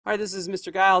All right, this is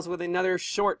Mr. Giles with another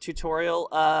short tutorial.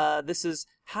 This is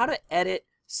how to edit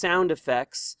sound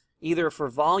effects either for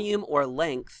volume or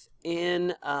length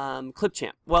in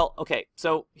Clipchamp. Well, okay,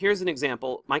 so here's an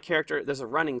example. My character, there's a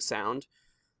running sound.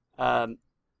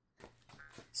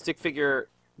 Stick figure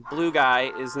blue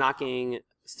guy is knocking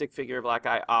stick figure black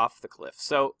guy off the cliff.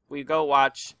 So we go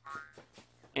watch,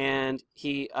 and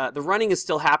the running is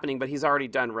still happening, but he's already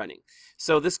done running.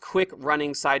 So this quick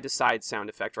running side to side sound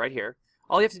effect right here.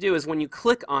 All you have to do is when you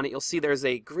click on it, you'll see there's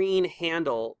a green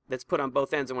handle that's put on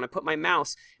both ends. And when I put my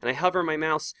mouse and I hover my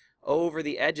mouse over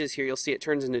the edges here, you'll see it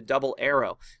turns into a double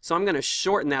arrow. So I'm going to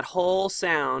shorten that whole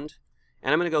sound,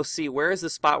 and I'm going to go see where is the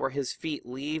spot where his feet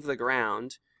leave the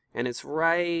ground. And it's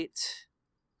right,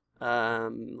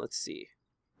 let's see,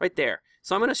 right there.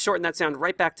 So I'm going to shorten that sound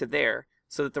right back to there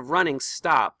so that the running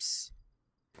stops.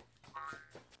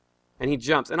 And he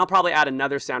jumps, and I'll probably add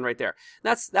another sound right there.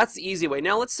 That's the easy way.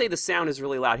 Now let's say the sound is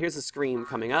really loud. Here's a scream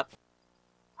coming up.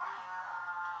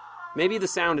 Maybe the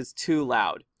sound is too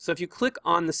loud. So if you click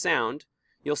on the sound,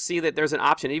 you'll see that there's an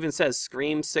option. It even says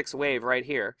Scream 6 Wave right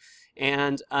here.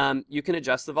 And you can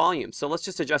adjust the volume. So let's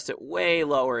just adjust it way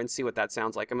lower and see what that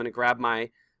sounds like. I'm going to grab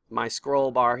my scroll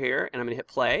bar here, and I'm going to hit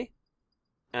play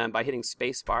by hitting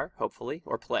space bar, hopefully,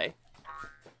 or play.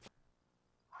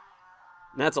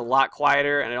 And that's a lot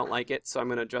quieter, and I don't like it, so I'm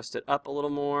going to adjust it up a little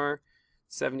more,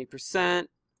 70%.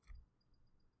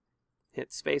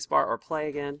 Hit spacebar or play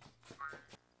again.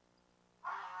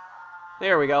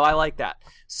 There we go, I like that.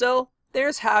 So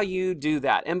there's how you do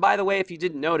that. And by the way, if you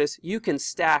didn't notice, you can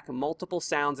stack multiple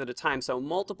sounds at a time. So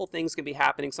multiple things can be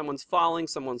happening. Someone's falling,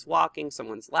 someone's walking,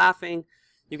 someone's laughing.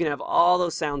 You can have all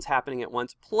those sounds happening at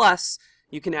once. Plus,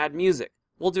 you can add music.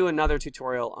 We'll do another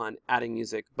tutorial on adding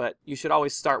music, but you should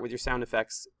always start with your sound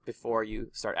effects before you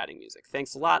start adding music.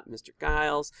 Thanks a lot, Mr.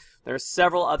 Giles. There are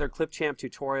several other Clipchamp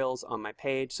tutorials on my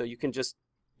page, so you can just,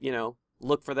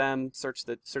 look for them, search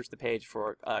the page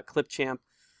for Clipchamp,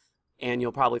 and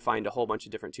you'll probably find a whole bunch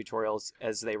of different tutorials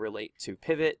as they relate to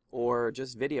Pivot or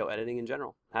just video editing in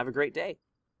general. Have a great day.